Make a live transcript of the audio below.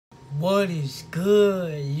What is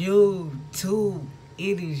good, YouTube?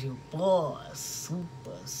 It is your boy,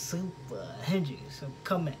 Super Hendrix. I'm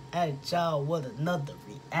coming at y'all with another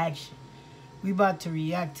reaction. We about to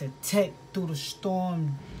react to TEC Through the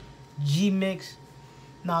Storm G-Mix.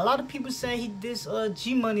 Now, a lot of people say he dissed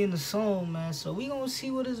G-Money in the song, man. So we gonna see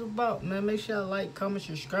what it's about, man. Make sure y'all like, comment,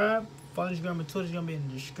 subscribe. Follow Instagram and Twitter is gonna be in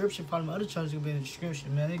the description. Follow my other channels gonna be in the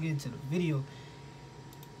description, man. Let's get into the video.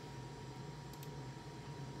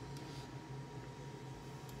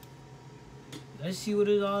 Let's see what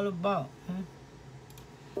it's all about, huh?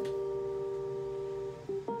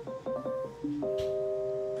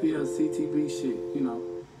 PLCTV shit, you know.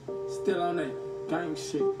 Still on that gang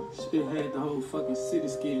shit. Shit had the whole fucking city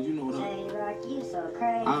scared, you know what I'm saying? You so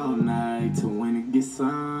crazy. All night till when it gets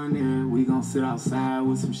sunny. We gon' sit outside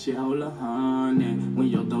with some shit, hold a honey. When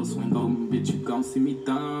your dough swing open, bitch, you gon' see me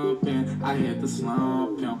thumping. I had the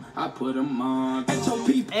slump, him. I put him on.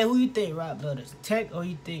 Hey, who you think rap better, TEC or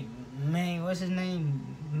you think what's his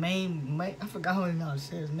name? I forgot how he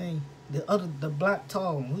say his name. The black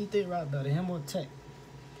tall one. Who you think rap better, him or TEC?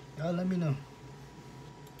 Y'all let me know.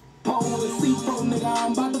 Nigga,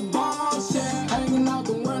 I'm about to bomb shit. Hanging out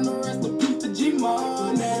the window, rest of peace to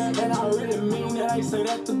G-Money. And I really mean that, I say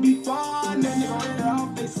that to be fun. And they ready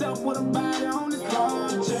off they self with a body on this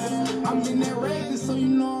project. I'm in that Reagan, so you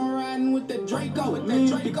know I'm riding with that Draco. With that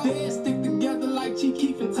Draco, they stick together like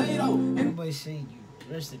Chief and Tato. Everybody saying you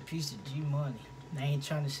rest in peace to G-Money. They ain't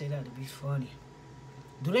trying to say that to be funny.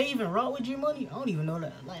 Do they even rock with G-Money? I don't even know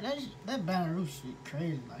that. Like that Baton Rouge shit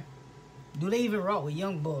crazy. Like, do they even rock with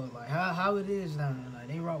Young Boy? Like how it is now? Like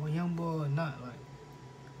they rock with Young Boy or not? Like,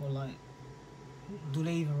 or like, do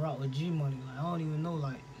they even rock with G-Money? Like I don't even know.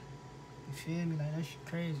 Like, you feel me? Like that shit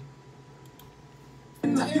crazy.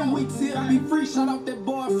 Weeks here, I be free, shout out that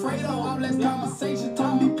boy Fredo. All less conversation,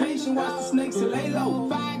 time be patient, watch the snakes and lay low.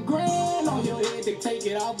 $5 grand on your head, they take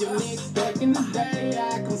it off your necks. Back in the day,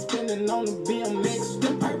 I come spending on the BMX.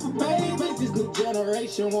 Them paper babies, this new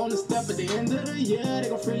generation wanna step at the end of the year. They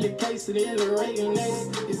gon' free your case and iterate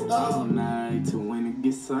next. It's all night till when it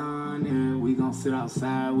gets sunny. We gon' sit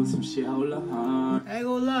outside with some shit, hold a hunt. I ain't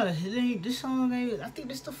gonna lie, this song ain't, I think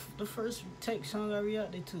this the first TEC song I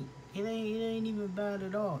reacted to. It ain't even bad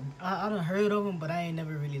at all. I done heard of him, but I ain't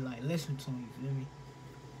never really like listened to him. You feel me?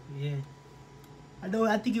 Yeah.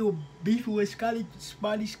 I think it was beefing with Scotty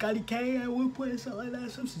K at one point or something like that.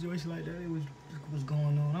 Some situation like that. It was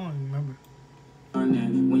going on. I don't even remember.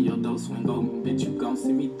 When your dough swing open, bitch, you gon'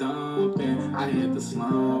 see me thumping. I had the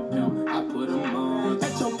slump, him. I put him on.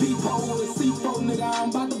 At your peephole with a C4, nigga, I'm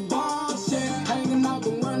about to bomb shit. Hanging out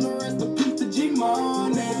the window, rest of peace to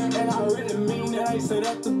G-Money. And I really mean that, I say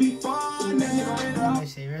that to be fun. I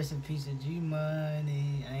say rest in peace to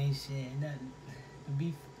G-Money. I ain't saying nothing.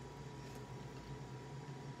 Beef.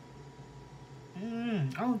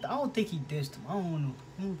 I don't think he dissed him. I don't know.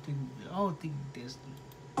 I don't think he dissed him.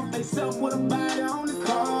 They self with a body on the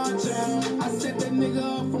contract. I set that nigga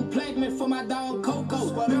up from Plagueman for my dog Coco.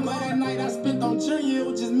 Remember that night I spent on Junior, it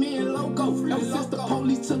was just me and Loco. Ever since the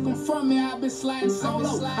police took him from me, I've been sliding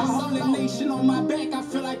solo. I hold that nation on my back, I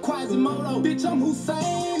feel like Quasimodo. Bitch, I'm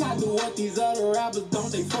Hussein. I do what these other rappers don't.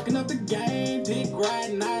 They fucking up the game. Dick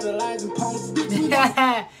riding, idolizing punks.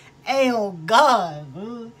 Hey, oh God,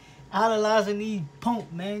 bro. Idolizing these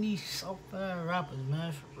punk, man. These soft-ass rappers,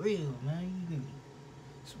 man. For real, man. You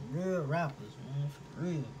some real rappers, man. For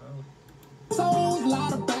real, bro. Souls,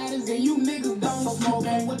 lot of baddies, and you niggas don't smoke.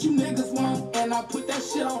 Ain't what you niggas want, and I put that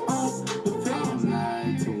shit on all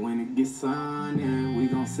night till when it gets sunny. We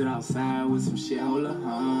gon' sit outside with some shit, hold a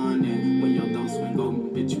honey. When your dough swing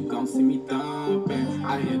open, bitch, you gon' see me thumping.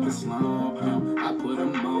 I had the slump, him. I put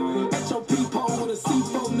him on. At your peephole with a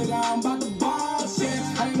C4, nigga, I'm about to bomb shit.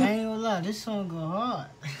 I ain't gonna lie, this song go hard.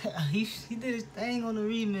 he did his thing on the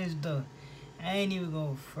remix, though. I ain't even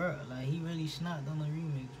gonna front. Like, he really snapped on the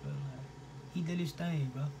remix, bro. Like, he did his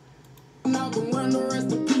thing, bro. Now the window,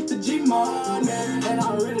 rest of peace to G-Money. And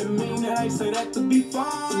I really mean that, I say that to be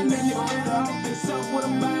fun. And they get off they self with a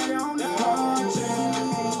body on the project.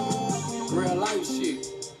 Real life shit.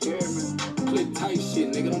 Yeah, man. Click tight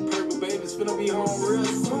shit, nigga. Them purple babies finna be home real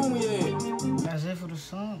soon, yeah. That's it for the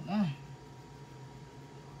song.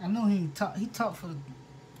 I know he talked for the...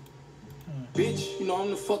 Bitch, you know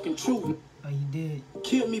I'm the fucking truth. Oh, you did.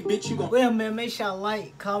 Kill me, bitch, you gon'... Well, man, make sure y'all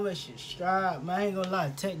like, comment, subscribe. Man, I ain't gonna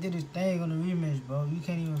lie. TEC did his thing on the remix, bro. You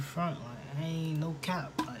can't even front. Like, I ain't no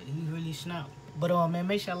cap. Like, he really snapped. But, man,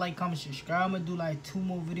 make sure y'all like, comment, subscribe. I'm gonna do, like, 2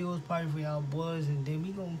 more videos probably for y'all boys. And then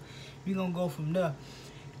we gonna go from there.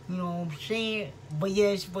 You know what I'm saying? But yeah,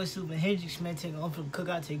 it's your boy Super Hendrix, man. Take off for the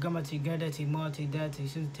cookout, take grandma, take granddad, take mom, take dad, take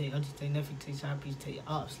sister, take auntie, take nephew, take side piece, take your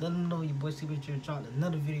ops. Let them know your boy Super Hendrix dropped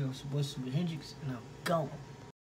another video. It's your boy Super Hendrix, and I'm gone.